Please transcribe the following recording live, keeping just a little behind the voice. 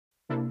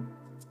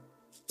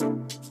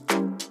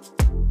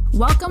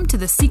Welcome to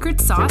the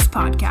Secret Sauce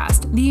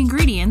Podcast, the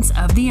ingredients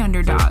of the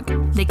underdog.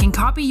 They can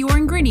copy your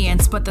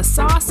ingredients, but the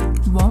sauce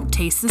won't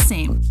taste the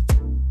same.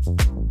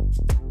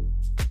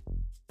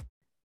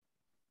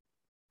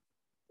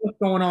 What's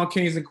going on,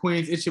 kings and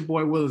queens? It's your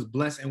boy Willis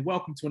Bless, and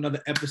welcome to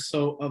another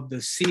episode of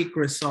the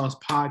Secret Sauce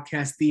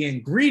Podcast, the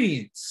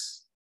ingredients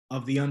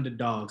of the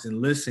underdogs.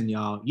 And listen,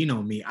 y'all, you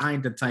know me, I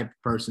ain't the type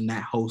of person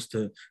that hosts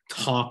to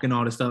talk and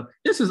all this stuff.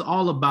 This is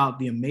all about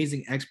the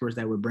amazing experts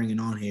that we're bringing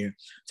on here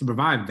to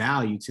provide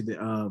value to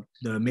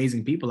the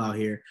amazing people out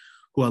here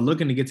who are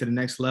looking to get to the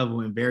next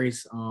level in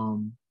various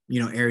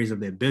areas of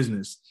their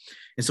business.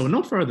 And so, with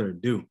no further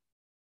ado,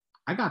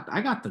 I got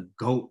the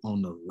GOAT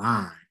on the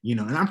line,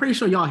 and I'm pretty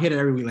sure y'all hit it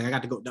every week. Like, I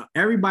got the GOAT. Now,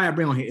 everybody I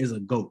bring on here is a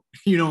GOAT.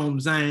 You know what I'm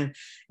saying?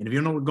 And if you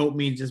don't know what GOAT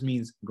means, it just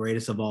means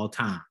greatest of all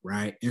time,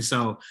 right? And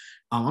so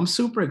I'm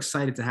super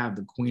excited to have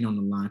the Queen on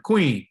the line.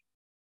 Queen,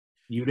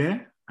 you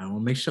there? I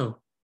want to make sure.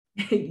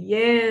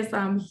 Yes,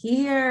 I'm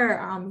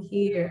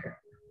here.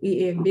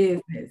 We in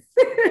business.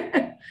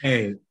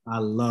 Hey, I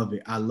love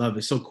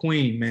it. So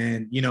Queen,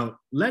 man,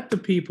 let the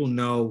people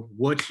know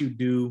what you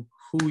do,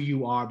 who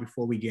you are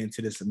before we get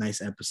into this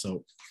nice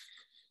episode.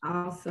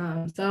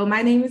 Awesome. So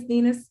my name is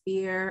Rneena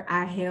Speer.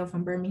 I hail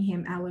from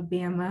Birmingham,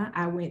 Alabama.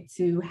 I went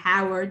to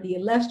Howard, the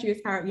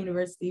illustrious Howard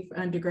University for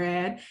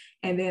undergrad.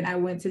 And then I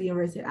went to the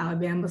University of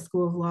Alabama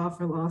School of Law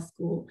for law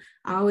school.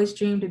 I always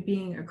dreamed of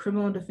being a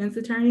criminal defense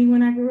attorney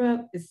when I grew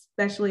up,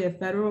 especially a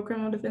federal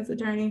criminal defense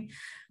attorney.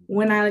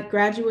 When I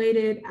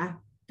graduated, I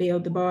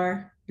failed the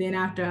bar. Then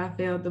after I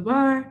failed the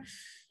bar,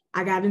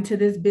 I got into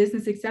this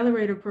business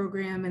accelerator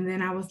program. And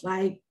then I was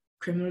like,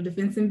 criminal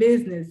defense and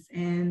business.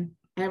 And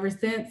ever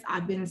since,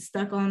 I've been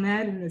stuck on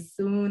that. And as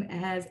soon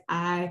as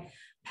I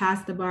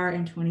passed the bar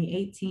in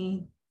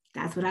 2018,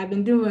 that's what I've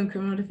been doing,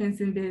 criminal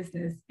defense and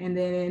business. And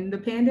then in the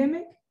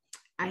pandemic,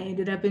 I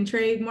ended up in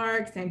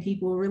trademarks, and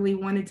people really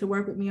wanted to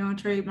work with me on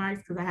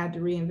trademarks because I had to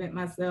reinvent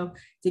myself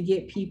to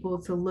get people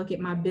to look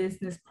at my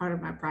business part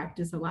of my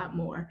practice a lot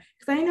more,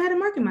 because I didn't know how to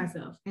market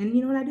myself. And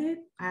you know what I did?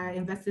 I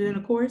invested in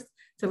a course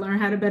to learn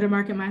how to better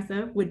market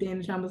myself with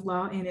Dana Chalmers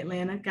Law in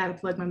Atlanta. Got to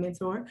plug my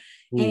mentor.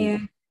 Ooh.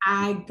 And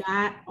I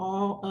got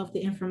all of the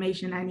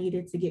information I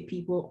needed to get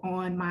people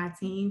on my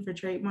team for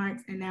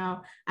trademarks. And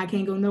now I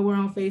can't go nowhere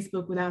on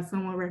Facebook without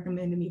someone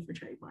recommending me for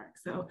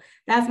trademarks. So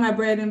that's my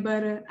bread and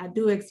butter. I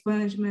do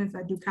expungements,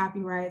 I do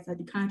copyrights, I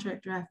do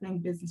contract drafting,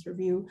 business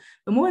review.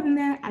 But more than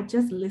that, I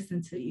just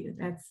listen to you.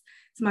 That's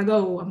my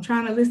goal. I'm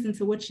trying to listen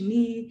to what you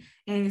need.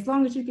 And as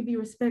long as you can be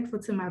respectful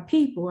to my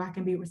people, I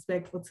can be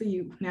respectful to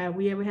you. Now, if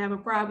we ever have a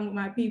problem with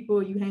my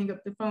people, you hang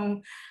up the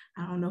phone,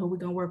 I don't know who we're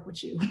going to work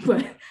with you.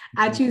 But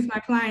I choose my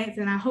clients,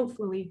 and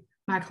hopefully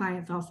my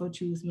clients also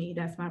choose me.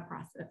 That's my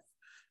process.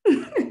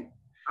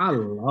 I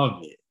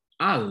love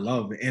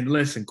it. And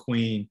listen,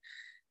 Queen,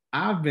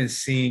 I've been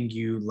seeing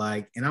you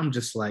and I'm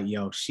just like,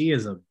 yo, she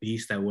is a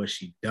beast at what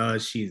she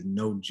does. She is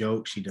no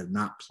joke. She does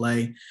not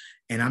play.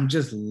 And I'm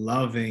just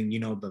loving,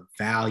 the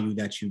value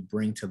that you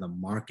bring to the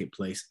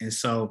marketplace. And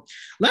so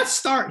let's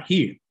start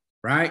here,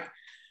 right?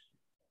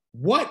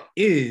 What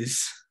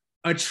is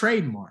a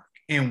trademark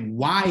and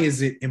why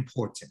is it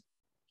important?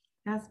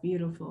 That's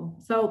beautiful.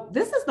 So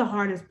this is the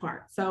hardest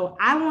part. So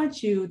I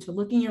want you to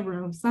look in your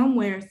room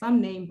somewhere,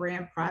 some name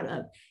brand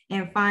product,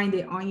 and find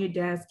it on your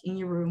desk, in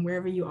your room,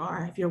 wherever you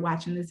are, if you're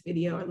watching this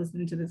video or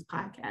listening to this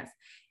podcast.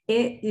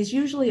 It is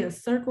usually a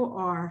circle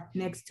R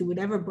next to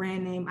whatever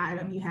brand name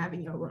item you have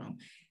in your room.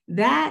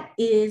 That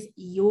is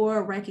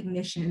your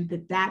recognition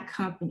that that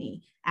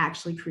company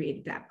actually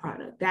created that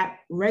product. That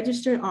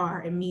registered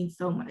R, it means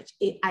so much.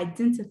 It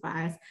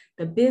identifies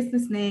the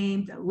business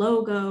name, the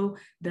logo,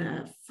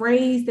 the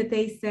phrase that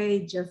they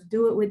say, just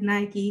do it with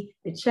Nike,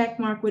 the check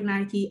mark with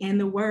Nike, and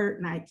the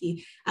word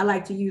Nike. I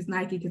like to use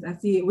Nike because I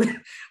see it with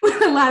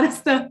a lot of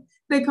stuff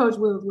that Coach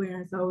Will is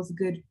wearing. So it was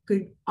a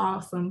good,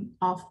 awesome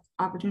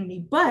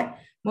opportunity. But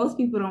most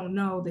people don't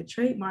know that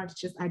trademarks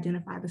just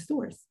identify the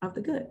source of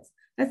the goods.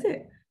 That's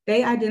it.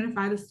 They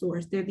identify the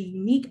source. They're the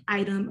unique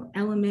item or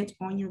element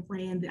on your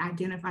brand that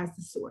identifies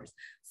the source.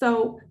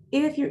 So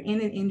if you're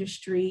in an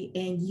industry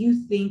and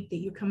you think that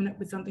you're coming up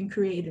with something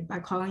creative by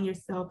calling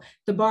yourself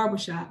the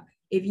barbershop,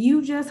 if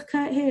you just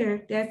cut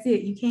hair, that's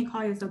it. You can't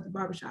call yourself the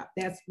barbershop.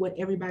 That's what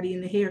everybody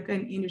in the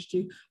haircutting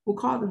industry will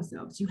call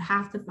themselves. You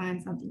have to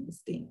find something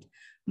distinct.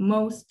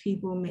 Most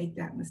people make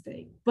that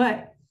mistake.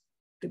 But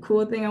the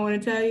cool thing I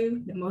want to tell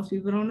you that most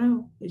people don't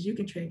know is you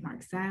can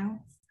trademark sounds,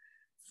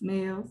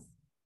 smells,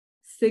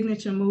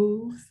 signature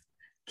moves.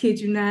 Kid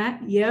you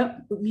not.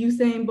 Yep.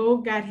 Usain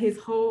Bolt got his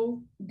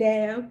whole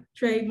dab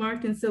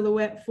trademarked in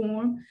silhouette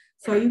form.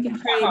 So you can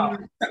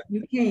trademark.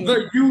 You can.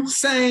 The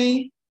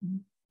Usain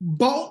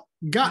Bolt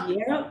got.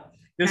 Yep.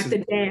 Got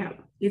the dab.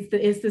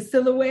 It's the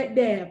silhouette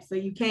dab. So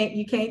you can't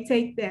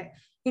take that.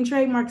 You can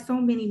trademark so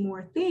many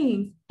more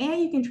things,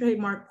 and you can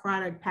trademark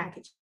product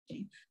packaging.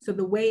 So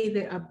the way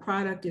that a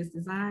product is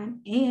designed,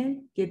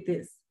 and get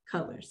this,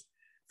 colors.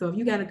 So if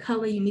you got a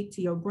color unique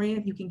to your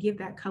brand, you can give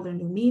that color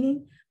new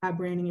meaning by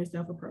branding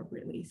yourself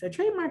appropriately. So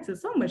trademarks are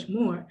so much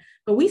more,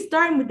 but we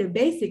starting with the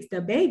basics, the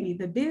baby,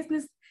 the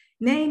business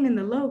name and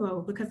the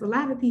logo, because a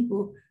lot of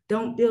people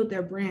don't build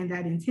their brand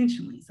that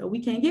intentionally. So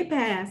we can't get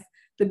past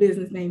the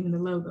business name and the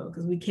logo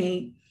because we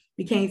can't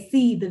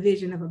see the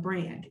vision of a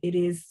brand. It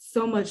is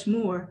so much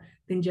more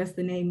than just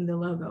the name and the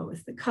logo.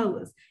 It's the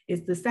colors,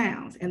 it's the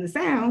sounds. And the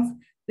sounds,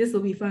 this will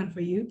be fun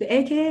for you. The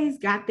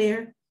AKAs got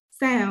their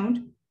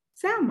sound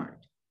marked.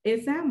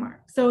 It's sound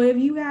marked. So if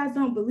you guys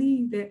don't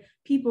believe that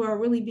people are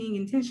really being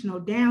intentional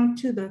down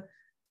to the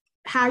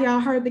how y'all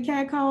heard the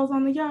cat calls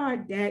on the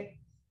yard,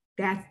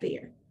 that's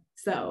there.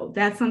 So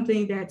that's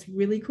something that's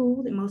really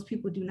cool that most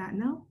people do not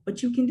know,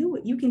 but you can do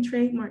it. You can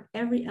trademark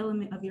every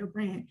element of your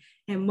brand.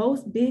 And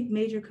most big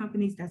major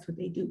companies, that's what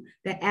they do.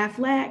 That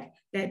Aflac,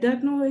 that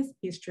duck noise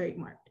is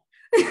trademarked.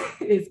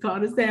 It's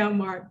called a sound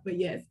mark, but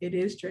yes, it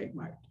is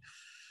trademarked.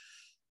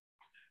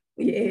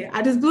 Yeah,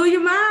 I just blew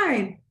your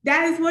mind.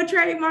 That is what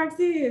trademarks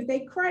is.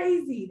 They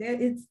crazy.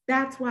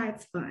 That's why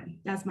it's fun.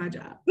 That's my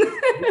job.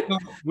 All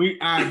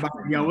right,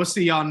 yo, we'll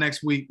see y'all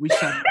next week. We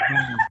shut it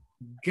down.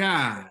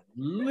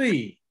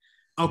 Golly.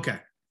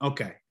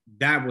 Okay.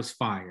 That was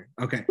fire.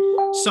 Okay.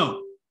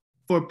 So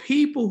for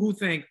people who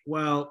think,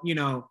 well,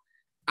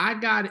 I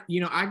got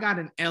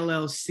an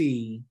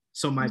LLC,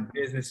 so my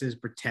business is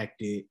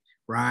protected,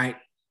 right?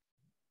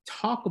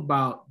 Talk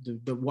about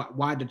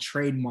why the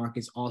trademark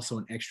is also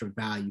an extra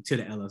value to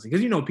the LLC.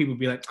 Because people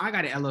be like, I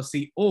got an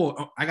LLC,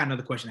 or I got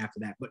another question after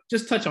that, but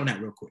just touch on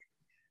that real quick.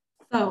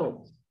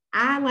 So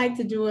I like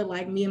to do it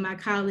like me and my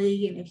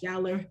colleague, and if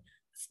y'all are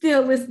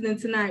still listening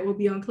tonight, we'll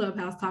be on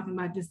Clubhouse talking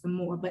about this some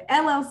more. But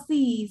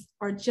LLCs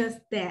are just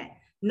that.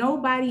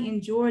 Nobody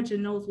in Georgia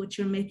knows what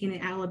you're making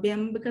in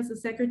Alabama because the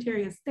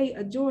Secretary of State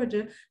of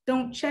Georgia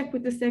don't check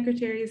with the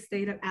Secretary of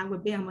State of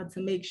Alabama to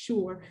make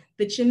sure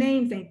that your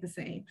names ain't the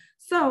same.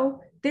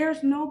 So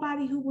there's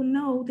nobody who will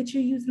know that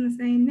you're using the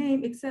same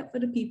name except for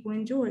the people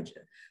in Georgia.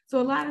 So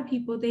a lot of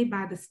people, they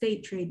buy the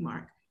state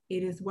trademark.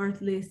 It is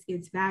worthless,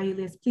 it's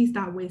valueless. Please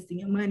stop wasting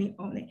your money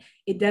on it.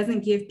 It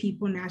doesn't give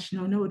people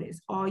national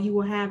notice. All you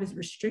will have is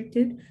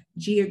restricted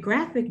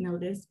geographic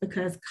notice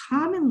because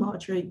common law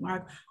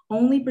trademark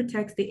only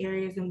protects the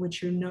areas in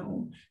which you're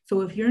known.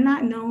 So if you're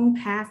not known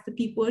past the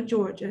people of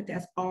Georgia,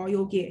 that's all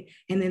you'll get.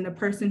 And then the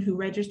person who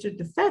registered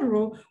the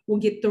federal will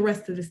get the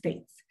rest of the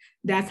states.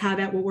 That's how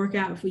that will work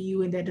out for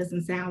you. And that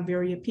doesn't sound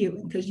very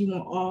appealing because you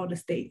want all the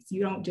states.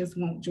 You don't just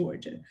want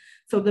Georgia.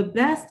 So the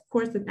best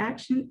course of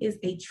action is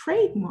a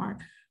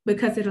trademark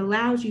because it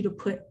allows you to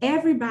put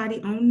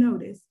everybody on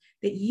notice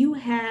that you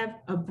have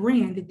a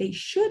brand that they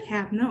should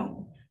have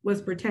known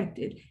was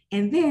protected.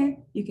 And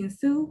then you can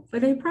sue for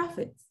their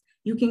profits.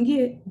 You can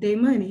get their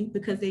money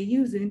because they're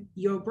using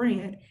your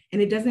brand.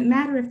 And it doesn't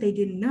matter if they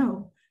didn't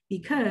know,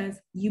 because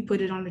you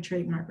put it on the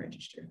trademark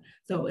register.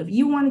 So if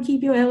you want to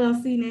keep your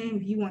LLC name,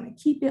 if you want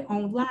to keep it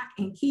on lock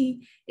and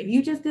key, if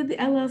you just did the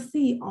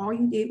LLC, all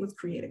you did was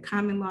create a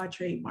common law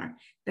trademark.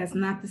 That's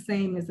not the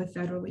same as a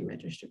federally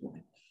registered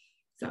one.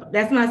 So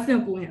that's my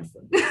simple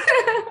answer.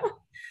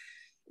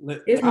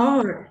 It's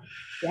hard.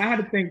 I had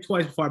to think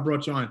twice before I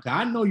brought you on, because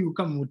I know you were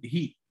coming with the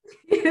heat.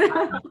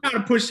 I'm trying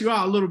to push you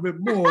out a little bit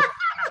more.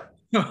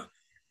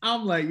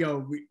 I'm like,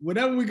 yo,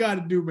 whatever we got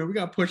to do, man, we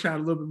got to push out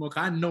a little bit more.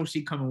 Cause I know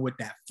she coming with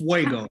that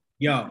fuego.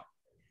 Yo,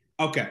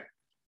 okay,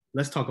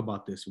 let's talk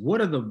about this. What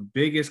are the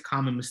biggest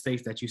common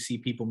mistakes that you see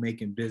people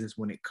make in business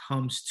when it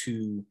comes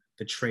to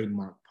the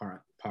trademark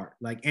part?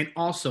 Like, and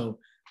also,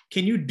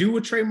 can you do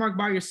a trademark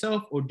by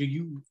yourself, or do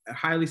you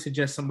highly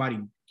suggest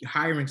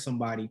hiring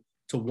somebody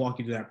to walk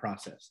you through that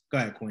process? Go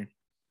ahead, Queen.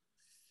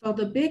 So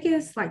the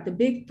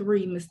big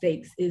three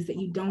mistakes is that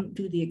you don't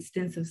do the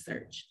extensive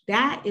search.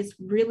 That is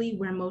really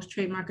where most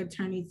trademark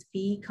attorneys'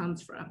 fee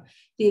comes from.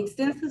 The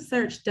extensive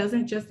search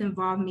doesn't just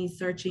involve me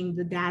searching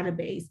the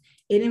database.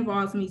 It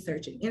involves me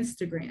searching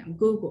Instagram,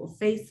 Google,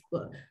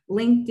 Facebook,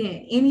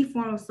 LinkedIn, any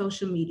form of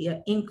social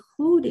media,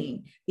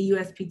 including the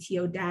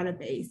USPTO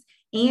database,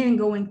 and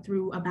going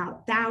through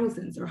about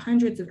thousands or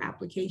hundreds of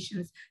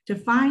applications to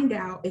find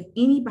out if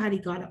anybody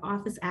got an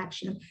office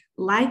action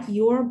like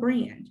your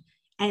brand,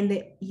 and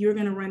that you're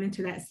going to run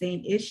into that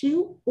same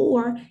issue,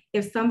 or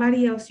if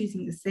somebody else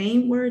using the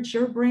same words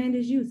your brand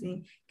is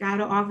using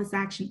got an office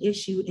action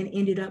issue and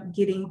ended up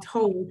getting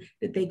told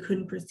that they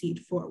couldn't proceed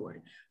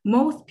forward.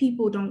 Most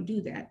people don't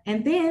do that.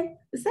 And then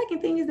the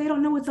second thing is they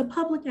don't know it's a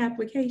public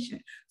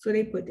application. So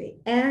they put their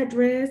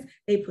address,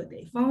 they put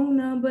their phone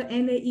number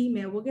and their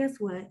email. Well, guess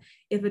what?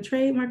 If a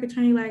trademark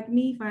attorney like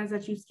me finds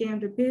that you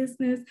scammed a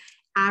business,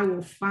 I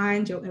will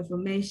find your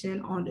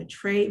information on the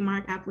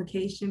trademark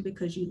application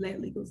because you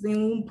let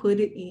LegalZoom put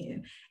it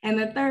in. And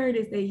the third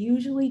is they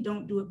usually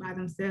don't do it by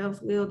themselves.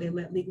 Well, they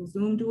let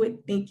LegalZoom do it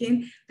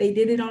thinking they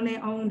did it on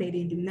their own. They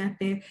didn't do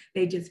nothing.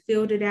 They just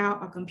filled it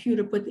out. A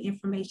computer put the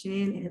information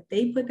in. And if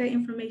they put that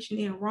information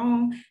in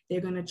wrong,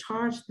 they're going to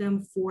charge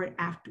them for it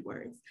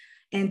afterwards.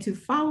 And to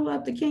follow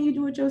up the can you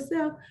do it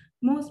yourself,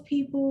 most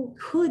people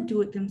could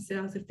do it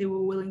themselves if they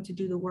were willing to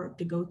do the work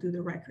to go through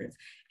the records.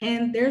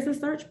 And there's a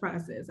search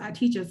process. I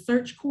teach a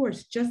search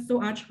course just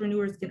so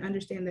entrepreneurs can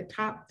understand the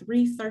top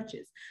 3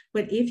 searches.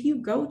 But if you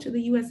go to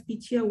the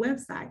USPTO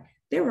website,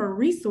 there are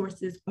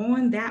resources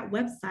on that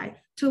website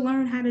to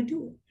learn how to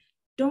do it.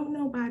 Don't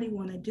nobody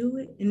want to do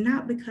it, and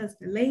not because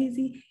they're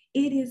lazy.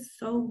 It is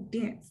so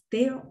dense.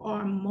 There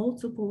are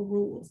multiple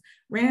rules,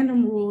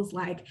 random rules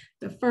like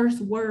the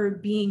first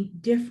word being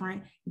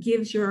different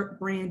gives your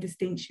brand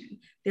distinction.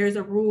 There's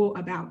a rule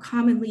about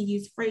commonly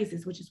used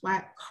phrases, which is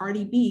why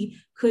Cardi B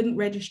couldn't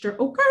register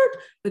occurred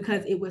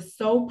because it was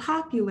so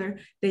popular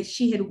that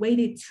she had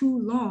waited too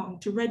long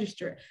to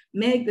register.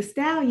 Meg the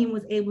Stallion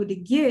was able to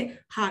get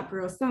Hot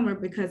Girl Summer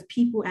because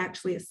people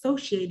actually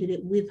associated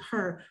it with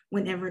her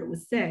whenever it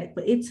was said,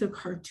 but it took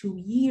her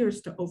 2 years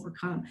to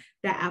overcome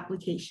that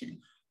application.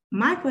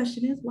 My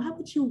question is, why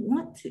would you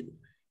want to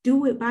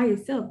do it by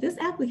yourself? This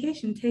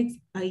application takes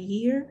a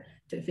year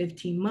to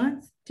 15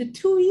 months to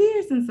 2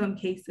 years in some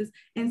cases.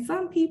 And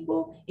some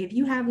people, if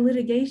you have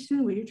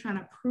litigation where you're trying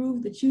to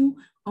prove that you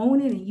own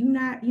it and you're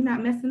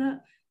not messing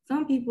up,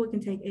 some people it can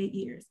take 8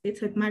 years. It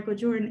took Michael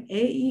Jordan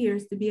 8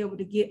 years to be able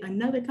to get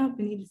another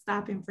company to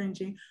stop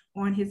infringing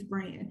on his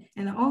brand.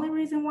 And the only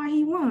reason why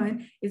he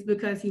won is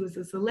because he was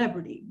a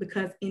celebrity.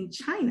 Because in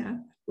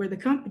China, where the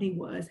company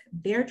was,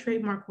 their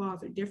trademark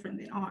laws are different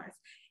than ours.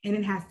 And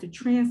it has to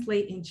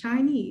translate in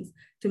Chinese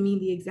to mean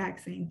the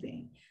exact same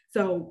thing.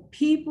 So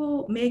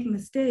people make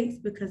mistakes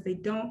because they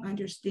don't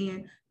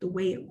understand the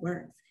way it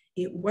works.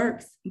 It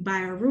works by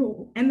a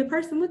rule. And the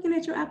person looking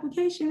at your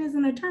application is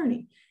an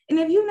attorney. And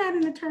if you're not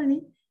an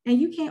attorney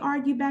and you can't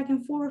argue back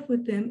and forth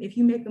with them if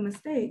you make a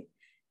mistake,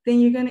 then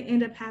you're going to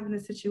end up having a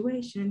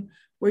situation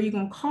where you're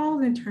going to call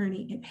an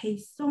attorney and pay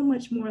so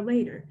much more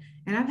later.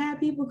 And I've had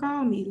people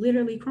call me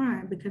literally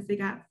crying because they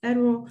got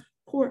federal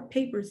court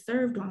papers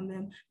served on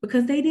them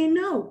because they didn't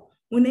know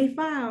when they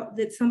filed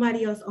that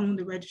somebody else owned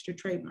the registered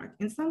trademark.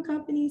 And some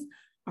companies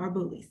are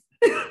bullies.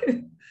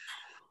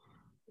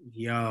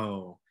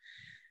 Yo,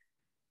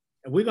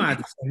 we're gonna have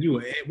to send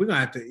you. We're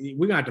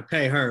gonna have to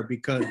pay her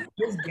because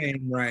this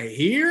game right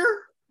here,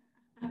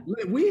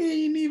 we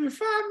ain't even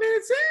 5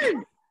 minutes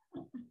in,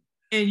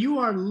 and you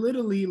are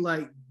literally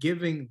like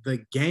giving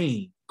the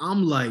game.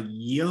 I'm like,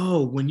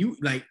 yo, when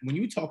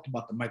you talked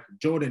about the Michael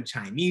Jordan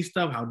Chinese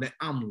stuff,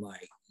 I'm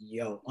like,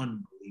 yo,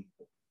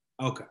 unbelievable.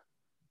 Okay,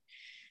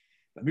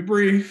 let me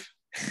breathe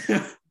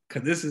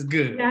because this is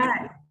good.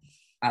 Yeah.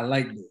 I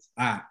like this.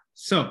 All right,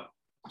 so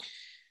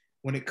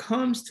when it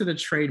comes to the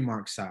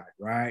trademark side,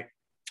 right?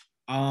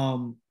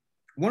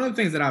 One of the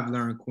things that I've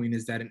learned, Queen,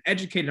 is that an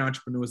educated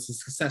entrepreneur is a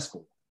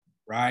successful,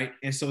 right?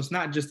 And so it's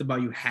not just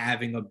about you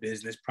having a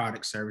business,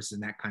 product, services,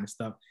 and that kind of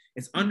stuff.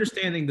 It's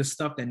understanding the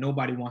stuff that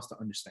nobody wants to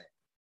understand.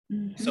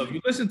 Mm-hmm. So if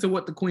you listen to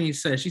what the Queen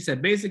said, she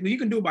said, basically, you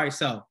can do it by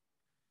yourself.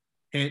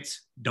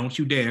 Hence, don't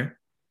you dare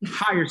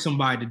hire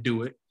somebody to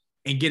do it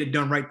and get it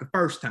done right the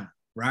first time,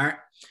 right?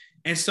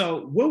 And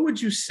so what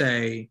would you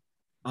say,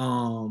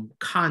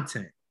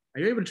 content? Are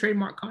you able to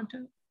trademark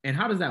content? And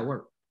how does that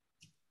work?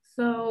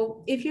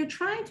 So if you're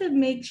trying to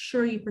make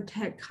sure you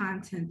protect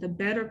content, the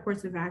better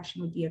course of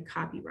action would be a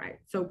copyright.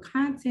 So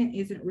content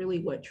isn't really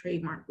what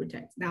trademark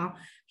protects. Now,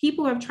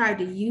 people have tried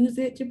to use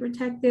it to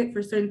protect it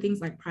for certain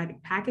things like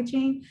product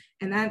packaging.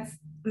 And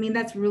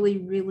that's really,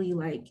 really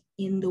like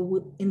in the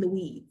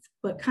weeds.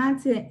 But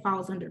content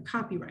falls under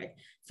copyright.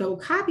 So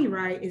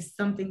copyright is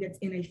something that's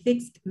in a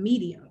fixed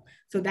medium.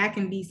 So that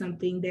can be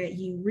something that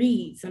you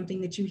read,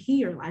 something that you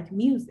hear, like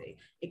music.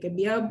 It could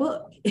be a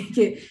book.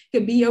 It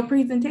could be your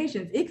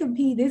presentations. It could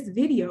be this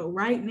video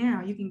right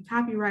now. You can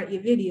copyright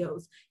your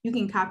videos. You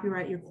can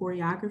copyright your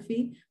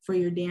choreography for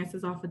your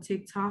dances off of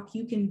TikTok.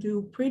 You can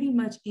do pretty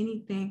much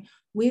anything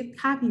with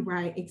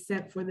copyright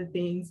except for the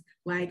things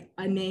like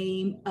a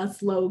name, a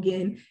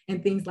slogan,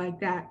 and things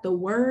like that. The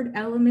word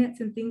elements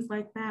and things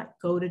like that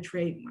go to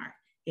trademark.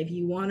 If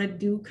you want to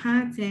do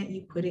content,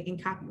 you put it in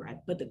copyright.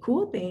 But the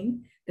cool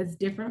thing that's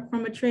different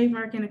from a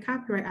trademark and a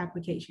copyright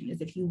application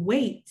is if you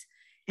wait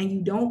and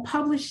you don't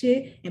publish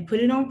it and put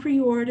it on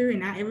pre-order and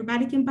not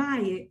everybody can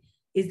buy it,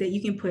 is that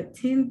you can put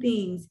 10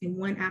 things in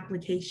one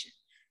application.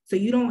 So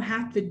you don't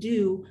have to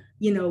do,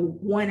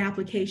 one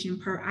application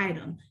per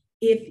item.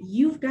 If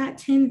you've got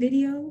 10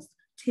 videos,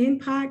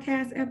 10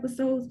 podcast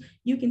episodes,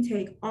 you can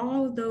take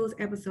all of those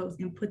episodes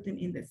and put them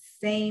in the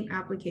same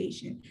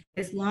application,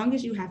 as long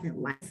as you haven't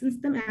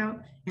licensed them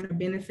out and are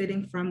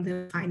benefiting from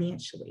them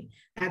financially.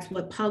 That's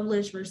what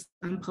published versus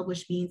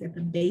unpublished means at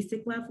the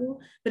basic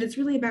level, but it's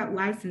really about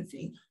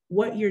licensing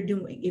what you're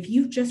doing. If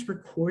you've just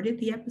recorded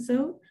the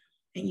episode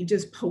and you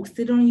just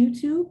posted on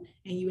YouTube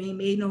and you ain't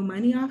made no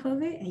money off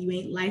of it and you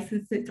ain't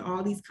licensed it to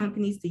all these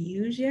companies to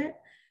use yet,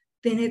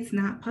 then it's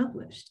not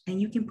published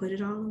and you can put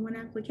it all in one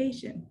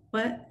application.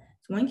 But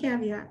it's one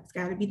caveat, it's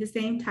gotta be the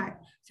same type.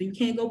 So you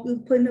can't go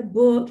put in a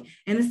book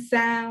and a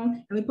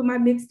sound, and we put my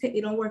mixtape,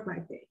 it don't work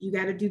like that. You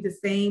gotta do the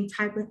same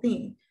type of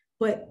thing.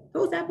 But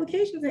those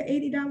applications are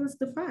 $80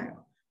 to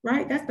file.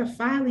 right? That's the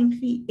filing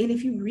fee. And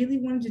if you really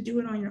wanted to do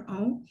it on your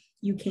own,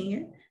 you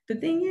can. The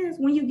thing is,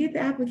 when you get the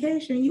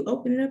application, you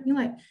open it up, you're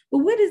like,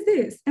 well, what is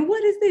this? And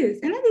what is this?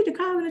 And I need to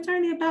call an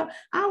attorney about,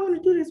 I don't want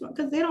to do this one,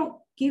 because they don't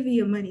give you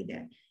your money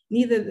back.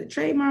 Neither the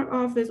trademark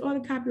office or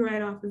the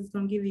copyright office is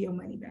going to give you your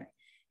money back.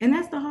 And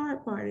that's the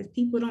hard part, is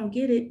people don't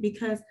get it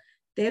because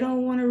they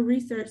don't want to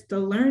research the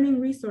learning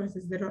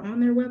resources that are on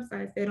their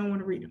websites. They don't want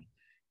to read them.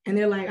 And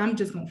they're like, I'm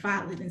just going to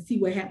file it and see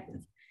what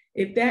happens.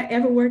 If that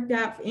ever worked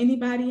out for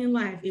anybody in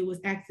life, it was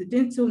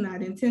accidental,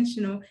 not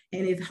intentional,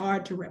 and it's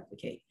hard to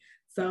replicate.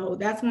 So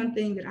that's one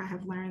thing that I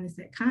have learned, is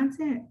that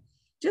content,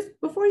 just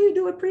before you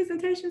do a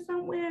presentation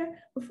somewhere,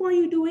 before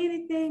you do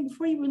anything,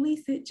 before you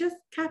release it, just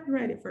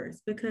copyright it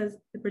first, because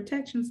the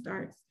protection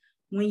starts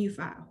when you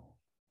file.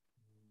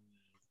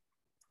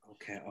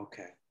 Okay.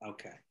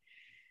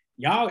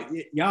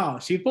 Y'all,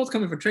 she's supposed to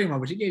come in for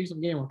trademark, but she gave you some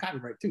game on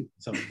copyright too.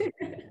 So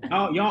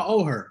y'all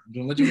owe her. I'm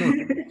gonna let you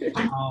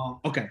know.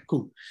 Okay,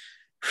 cool.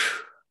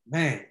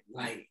 Man,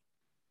 like,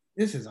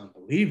 this is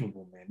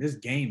unbelievable, man. This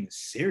game is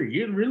serious.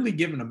 You're really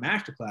giving a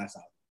masterclass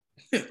out.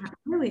 I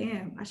really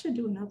am. I should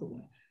do another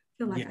one. I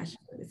feel like I should.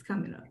 It's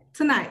coming up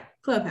tonight.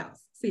 Clubhouse.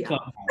 See y'all.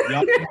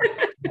 Y'all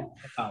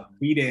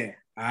be there.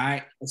 All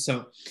right.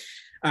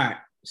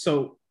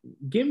 So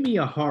give me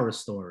a horror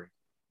story.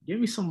 Give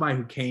me somebody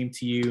who came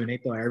to you and they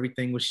thought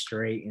everything was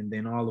straight, and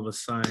then all of a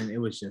sudden it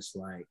was just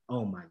like,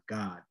 oh my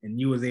God. And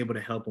you was able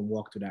to help them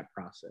walk through that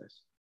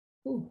process.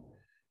 Ooh.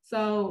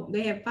 So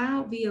they had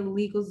filed via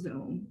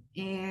LegalZoom,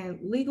 and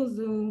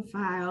LegalZoom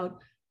filed,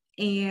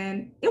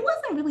 and it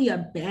wasn't really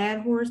a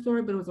bad horror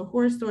story, but it was a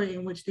horror story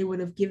in which they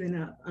would have given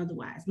up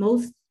otherwise.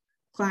 Most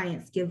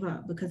clients give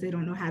up because they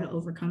don't know how to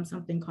overcome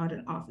something called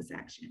an office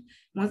action.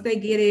 Once they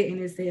get it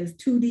and it says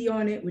 2D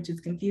on it, which is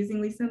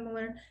confusingly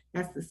similar,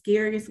 that's the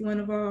scariest one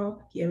of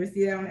all. If you ever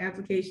see that on an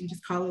application,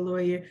 just call a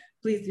lawyer.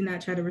 Please do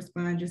not try to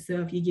respond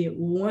yourself. You get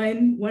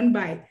one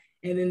bite,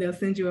 and then they'll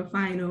send you a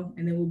final,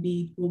 and then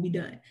we'll be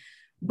done.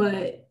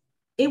 But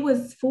it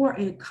was for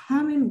a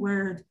common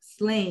word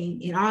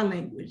slang in our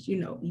language,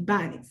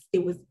 Ebonics.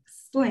 It was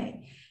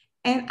slang.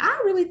 And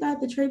I really thought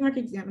the trademark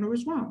examiner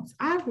was wrong. So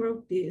I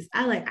wrote this.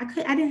 I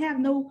didn't have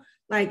no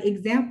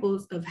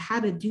examples of how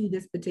to do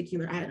this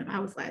particular item. I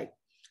was like,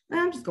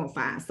 I'm just gonna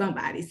find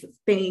somebody's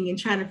thing and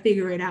try to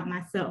figure it out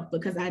myself,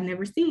 because I'd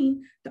never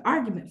seen the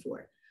argument for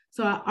it.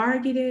 So I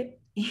argued it,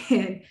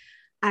 and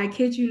I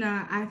kid you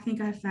not, I think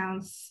I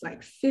found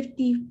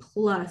 50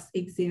 plus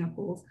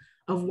examples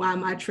of why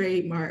my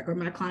trademark or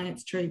my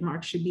client's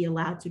trademark should be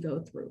allowed to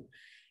go through.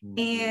 Mm-hmm.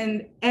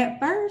 And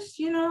at first,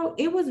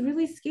 it was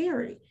really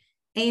scary.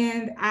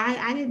 And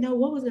I didn't know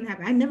what was going to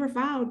happen. I never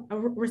filed a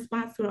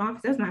response to an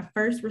office. That was my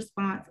first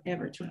response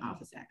ever to an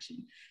office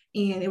action.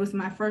 And it was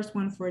my first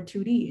one for a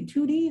 2D. And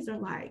 2Ds are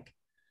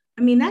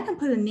that can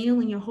put a nail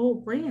in your whole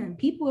brand.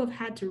 People have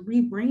had to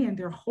rebrand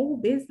their whole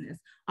business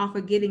off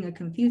of getting a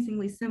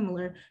confusingly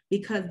similar,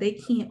 because they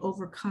can't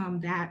overcome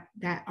that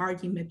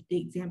argument that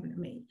the examiner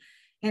made.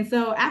 And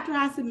so after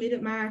I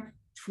submitted my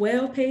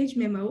 12-page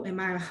memo and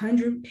my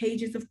 100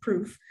 pages of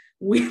proof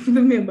with the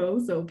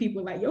memo, so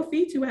people like, your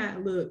fee too high.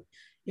 Look,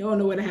 you don't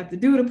know what I have to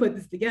do to put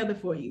this together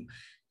for you.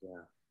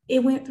 Yeah.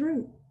 It went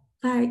through.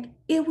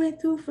 It went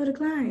through for the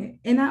client.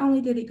 And not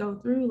only did it go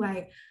through,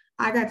 I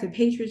got to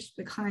patronage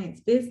the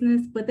client's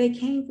business, but they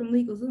came from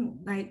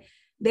LegalZoom.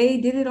 They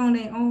did it on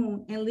their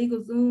own, and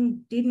LegalZoom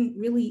didn't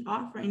really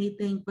offer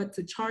anything but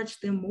to charge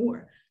them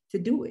more to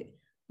do it.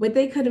 But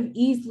they could have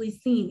easily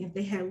seen, if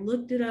they had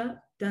looked it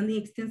up, done the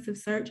extensive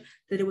search,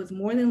 that it was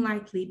more than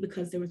likely,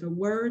 because there was a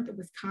word that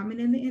was common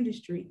in the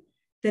industry,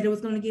 that it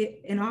was going to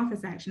get an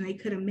office action. They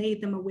could have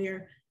made them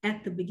aware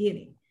at the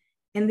beginning.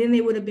 And then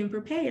they would have been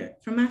prepared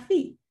for my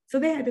fee. So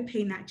they had to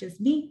pay not just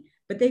me,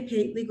 but they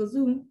paid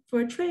LegalZoom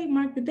for a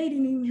trademark that they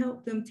didn't even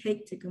help them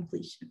take to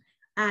completion.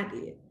 I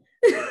did.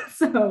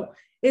 So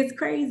it's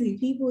crazy.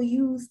 People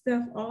use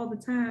stuff all the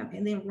time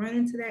and then run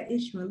into that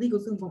issue, and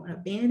LegalZoom won't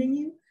abandon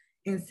you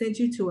and send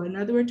you to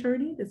another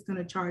attorney that's going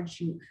to charge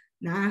you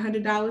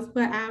 $900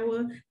 per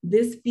hour,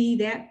 this fee,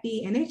 that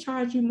fee, and they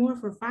charge you more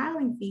for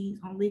filing fees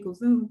on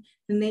LegalZoom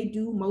than they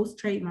do most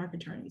trademark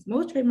attorneys.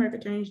 Most trademark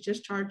attorneys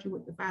just charge you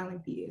what the filing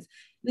fee is.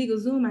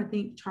 LegalZoom, I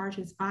think,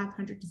 charges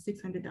 $500 to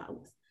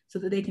 $600 so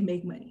that they can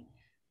make money.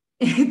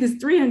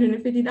 It's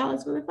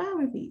 $350 for the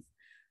filing fees.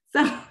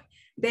 So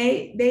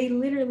they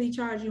literally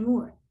charge you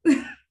more.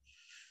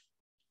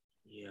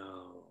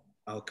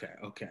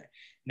 Okay.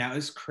 Now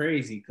it's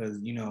crazy because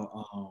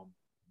I'm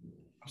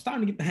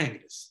starting to get the hang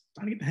of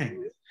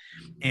this.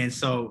 And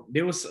so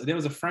there was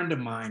a friend of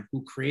mine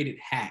who created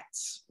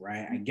hats,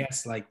 right? I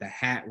guess the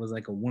hat was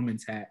a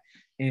woman's hat,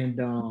 and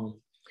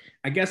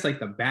I guess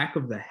the back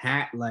of the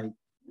hat,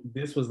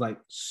 this was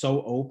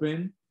so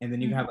open, and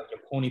then you have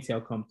your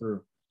ponytail come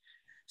through.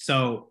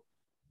 So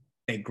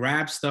they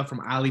grabbed stuff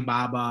from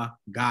Alibaba,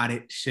 got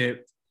it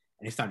shipped,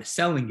 and they started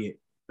selling it.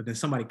 But then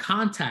somebody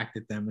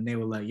contacted them, and they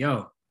were like,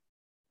 "Yo,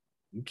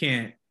 you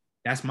can't.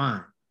 That's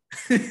mine."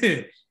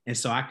 And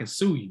so I can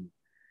sue you.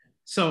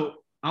 So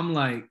I'm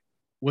like,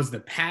 was the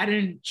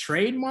patent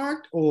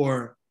trademarked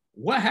or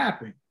what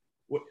happened?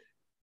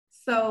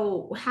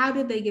 So how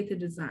did they get the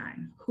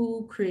design?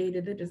 Who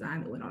created the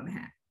design that went on the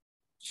hat?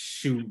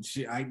 Shoot,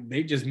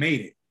 they just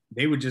made it.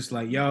 They were just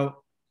like, yo,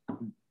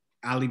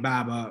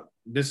 Alibaba,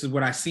 this is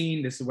what I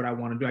seen. This is what I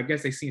want to do. I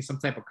guess they seen some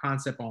type of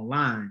concept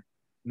online.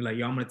 And like,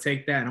 yo, I'm going to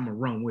take that and I'm going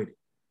to run with it.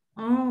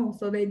 Oh,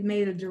 so they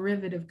made a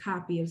derivative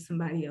copy of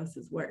somebody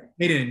else's work.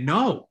 They didn't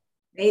know.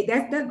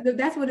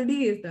 That's what it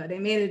is, though. They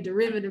made a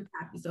derivative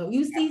copy. So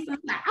you see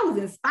something like, I was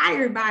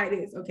inspired by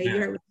this. Okay, you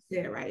heard what you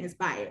said, right?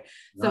 Inspired.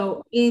 Yeah.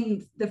 So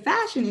in the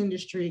fashion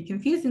industry,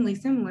 confusingly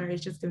similar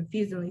is just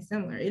confusingly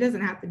similar. It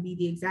doesn't have to be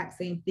the exact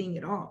same thing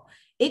at all.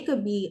 It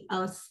could be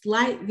a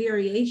slight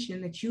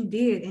variation that you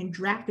did and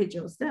drafted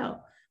yourself.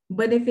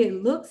 But if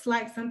it looks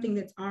like something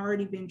that's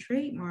already been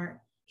trademarked,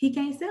 he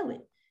can't sell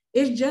it.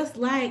 It's just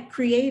like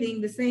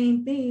creating the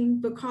same thing,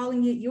 but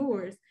calling it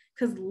yours.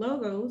 Because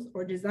logos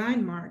or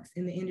design marks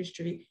in the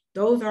industry,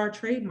 those are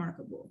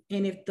trademarkable.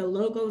 And if the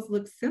logos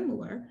look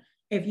similar,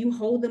 if you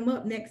hold them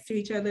up next to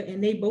each other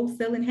and they both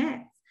selling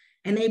hats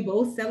and they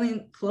both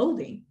selling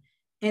clothing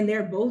and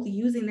they're both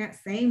using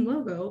that same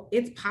logo,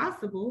 it's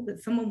possible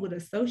that someone would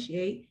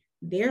associate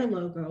their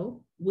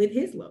logo with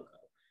his logo.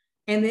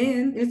 And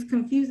then it's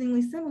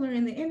confusingly similar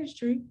in the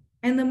industry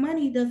and the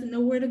money doesn't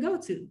know where to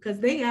go to because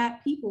they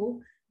got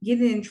people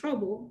getting in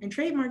trouble, and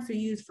trademarks are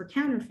used for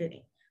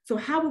counterfeiting. So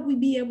how would we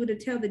be able to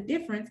tell the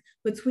difference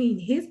between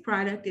his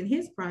product and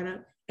his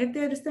product if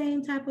they're the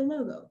same type of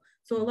logo?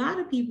 So a lot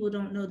of people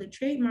don't know that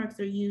trademarks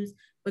are used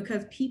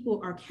because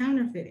people are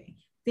counterfeiting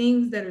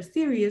things that are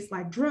serious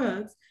like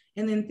drugs,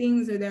 and then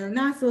things that are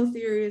not so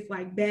serious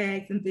like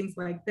bags and things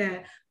like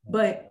that.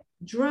 But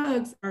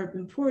drugs are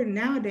important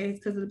nowadays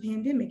because of the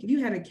pandemic. If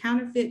you had a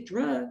counterfeit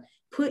drug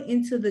put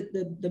into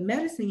the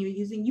medicine you're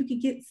using, you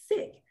could get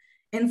sick.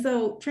 And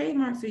so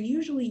trademarks are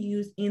usually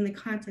used in the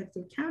context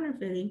of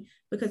counterfeiting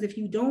because if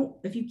you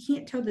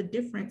can't tell the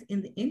difference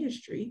in the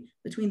industry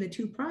between the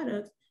two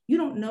products, you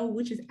don't know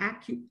which is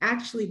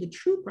actually the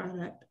true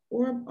product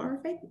or a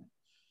fake one.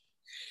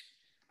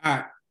 All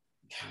right,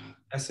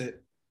 that's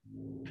it.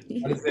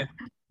 That's it.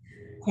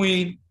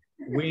 Queen,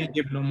 we ain't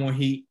giving no more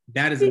heat.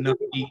 That is enough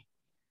heat.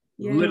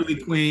 Yes.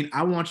 Literally, Queen,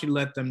 I want you to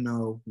let them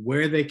know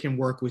where they can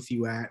work with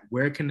you at,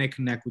 where can they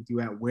connect with you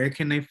at, where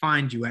can they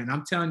find you at. And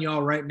I'm telling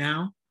y'all right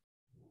now,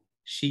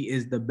 she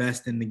is the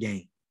best in the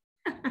game.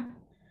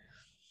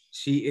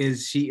 She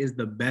is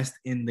the best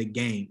in the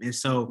game. And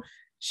so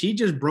she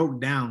just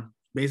broke down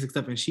basic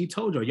stuff and she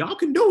told y'all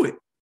can do it.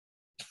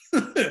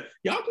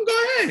 Y'all can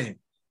go ahead.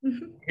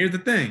 Here's the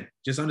thing.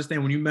 Just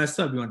understand when you mess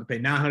up, you want to pay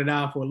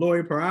 $900 for a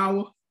lawyer per hour.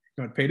 You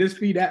want to pay this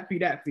fee, that fee,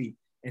 that fee.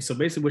 And so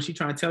basically what she's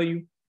trying to tell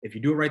you, if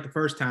you do it right the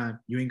first time,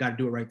 you ain't got to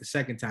do it right the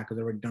second time because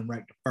they're already done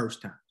right the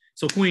first time.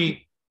 So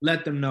Queen,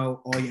 let them know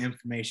all your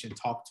information.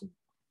 Talk to them.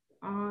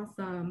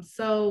 Awesome.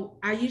 So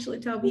I usually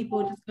tell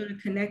people just go to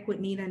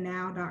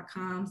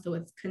connectwithneenanow.com. So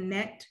it's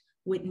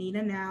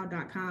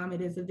connectwithneenanow.com.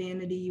 It is a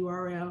vanity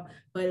URL,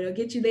 but it'll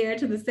get you there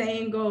to the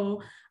same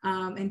goal.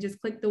 And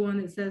just click the one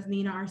that says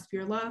Nina R.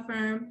 Speer Law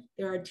Firm.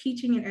 There are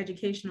teaching and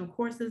educational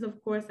courses,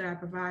 of course, that I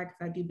provide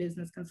because I do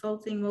business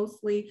consulting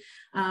mostly.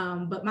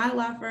 But my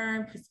law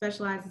firm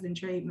specializes in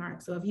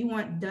trademarks. So if you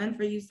want done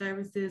for you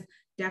services,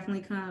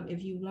 definitely come.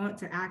 If you want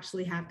to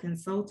actually have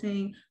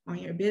consulting on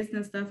your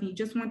business stuff and you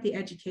just want the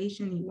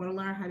education, you want to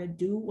learn how to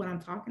do what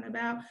I'm talking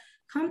about,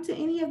 come to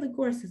any of the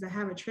courses. I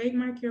have a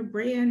Trademark Your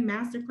Brand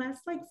Masterclass,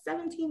 like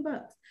 $17.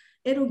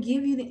 It'll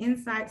give you the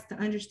insights to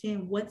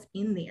understand what's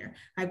in there.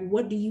 Like,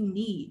 what do you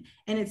need?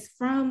 And it's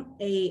from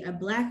a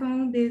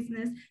Black-owned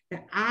business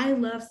that I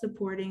love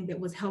supporting that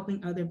was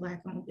helping other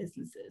Black-owned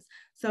businesses.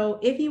 So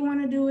if you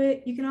want to do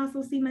it, you can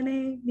also see my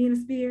name, Nina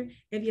Speer.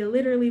 If you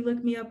literally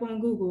look me up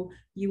on Google,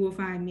 you will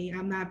find me.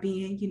 I'm not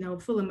being,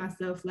 full of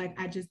myself like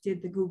I just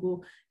did the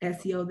Google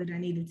SEO that I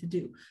needed to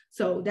do.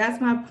 So that's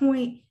my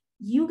point.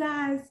 You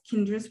guys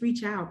can just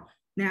reach out.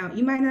 Now,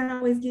 you might not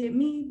always get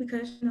me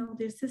because,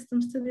 there's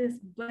systems to this,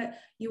 but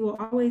you will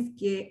always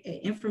get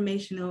an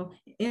informational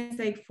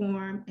intake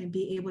form and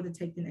be able to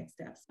take the next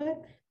steps.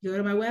 But you go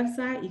to my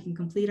website, you can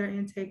complete our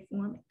intake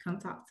form and come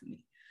talk to me.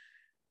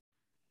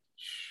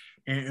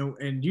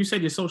 And you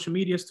said your social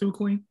medias too,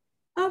 Queen?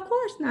 Of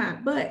course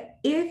not. But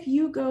if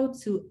you go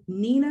to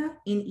Nina,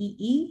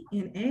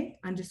 NEENA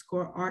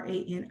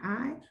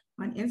 _RANI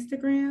on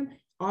Instagram,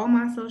 all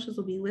my socials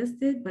will be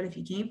listed, but if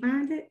you can't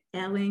find it,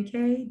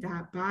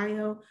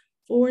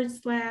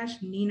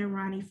 lnk.bio/Nina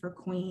Ronnie for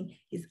Queen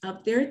is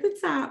up there at the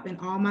top and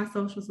all my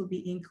socials will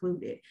be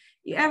included.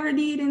 You ever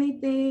need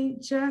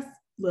anything, just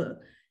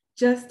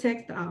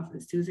text the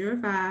office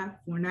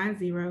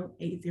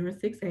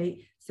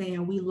 205-490-8068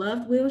 saying we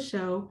loved Will's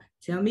show.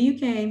 Tell me you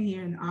came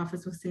here and the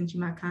office will send you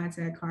my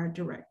contact card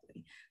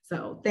directly.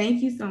 So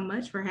thank you so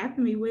much for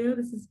having me, Will.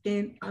 This has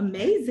been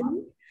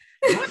amazing.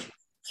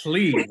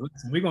 Please,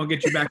 listen, we're going to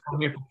get you back on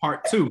here for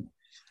part 2.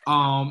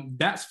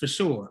 That's for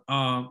sure.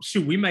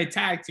 Shoot, we may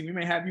tag team. We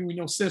may have you and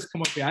your sis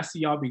come up here. I see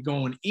y'all be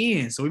going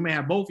in, so we may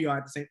have both of y'all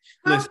at the same.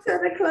 Come to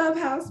the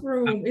clubhouse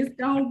room. It's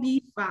gonna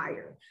be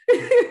fire.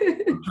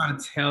 I'm trying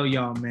to tell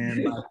y'all,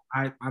 man.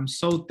 Like, I'm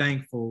so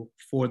thankful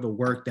for the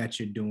work that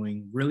you're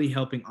doing, really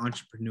helping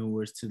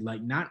entrepreneurs to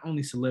like not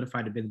only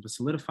solidify the business, but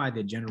solidify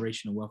their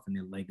generational wealth and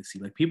their legacy.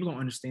 Like people don't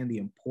understand the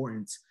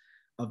importance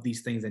of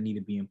these things that need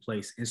to be in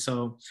place. And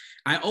so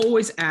I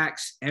always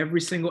ask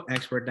every single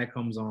expert that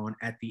comes on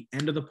at the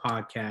end of the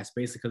podcast,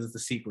 basically because it's the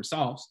secret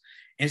sauce.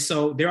 And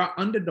so there are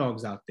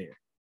underdogs out there.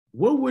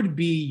 What would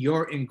be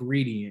your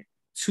ingredient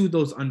to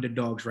those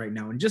underdogs right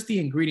now? And just the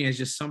ingredient is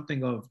just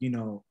something of, you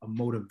know, a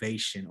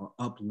motivation or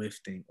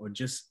uplifting or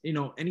just, you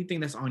know, anything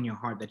that's on your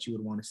heart that you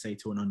would want to say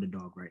to an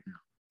underdog right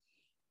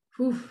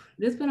now.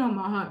 This been on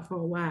my heart for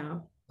a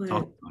while, but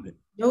Talk about it.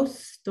 your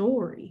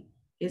story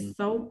is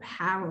so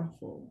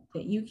powerful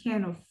that you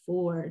can't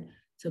afford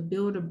to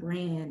build a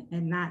brand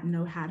and not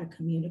know how to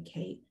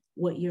communicate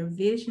what your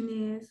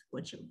vision is,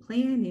 what your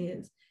plan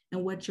is,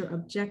 and what your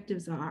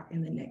objectives are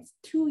in the next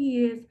 2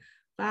 years,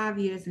 5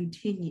 years, and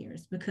 10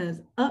 years.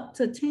 Because up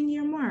to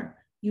 10-year mark,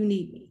 you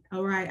need me.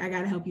 All right, I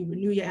got to help you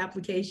renew your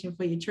application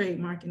for your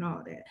trademark and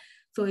all that.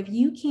 So if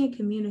you can't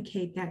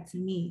communicate that to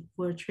me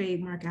for a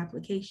trademark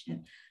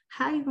application,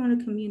 how are you going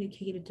to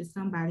communicate it to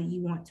somebody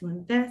you want to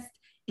invest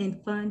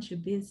and fund your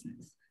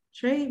business?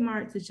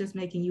 Trademarks is just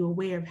making you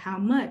aware of how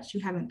much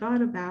you haven't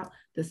thought about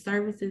the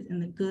services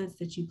and the goods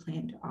that you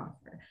plan to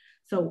offer.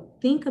 So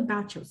think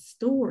about your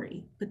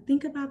story, but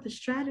think about the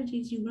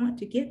strategies you want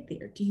to get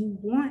there. Do you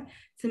want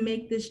to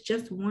make this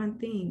just one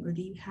thing, or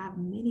do you have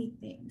many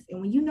things? And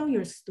when you know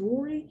your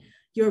story,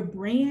 your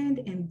brand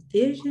and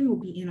vision will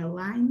be in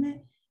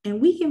alignment,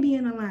 and we can be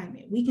in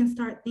alignment. We can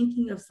start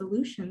thinking of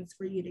solutions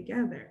for you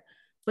together,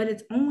 but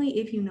it's only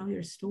if you know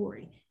your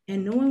story.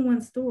 And knowing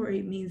one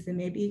story means that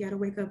maybe you got to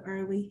wake up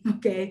early.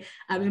 Okay.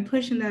 I've been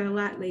pushing that a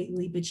lot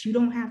lately, but you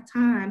don't have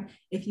time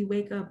if you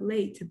wake up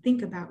late to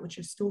think about what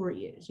your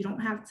story is. You don't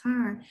have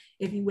time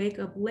if you wake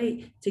up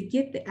late to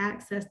get the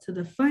access to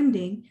the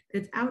funding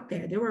that's out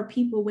there. There are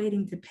people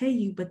waiting to pay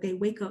you, but they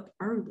wake up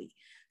early.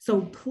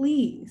 So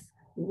please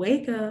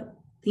wake up.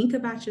 Think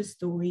about your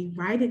story,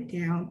 write it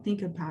down,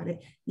 think about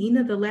it.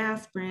 Rneena, the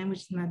last brand, which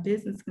is my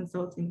business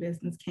consulting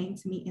business, came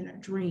to me in a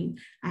dream.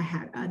 I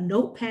had a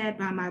notepad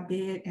by my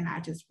bed and I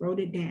just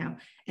wrote it down,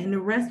 and the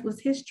rest was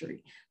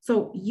history.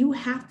 So you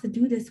have to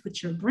do this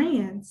with your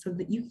brand so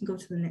that you can go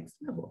to the next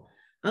level.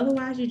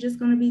 Otherwise, you're just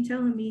going to be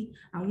telling me,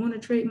 I want a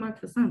trademark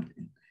for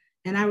something.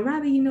 And I'd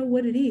rather you know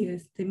what it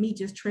is than me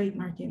just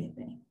trademark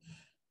anything.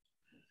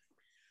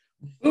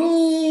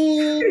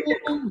 Boom!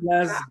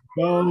 Let's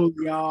go,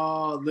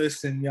 y'all.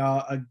 Listen,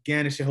 y'all.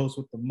 Again, it's your host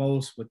with the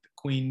most, with the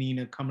Queen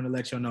Rneena, coming to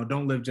let y'all know,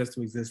 don't live just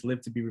to exist,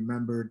 live to be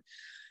remembered.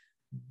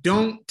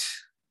 Don't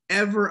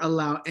ever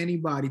allow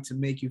anybody to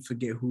make you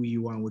forget who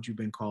you are and what you've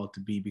been called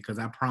to be, because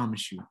I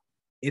promise you,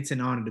 it's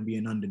an honor to be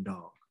an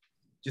underdog.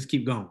 Just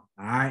keep going,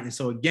 all right? And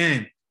so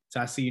again,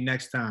 till I see you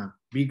next time,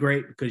 be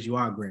great because you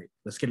are great.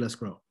 Let's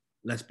grow.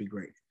 Let's be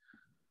great.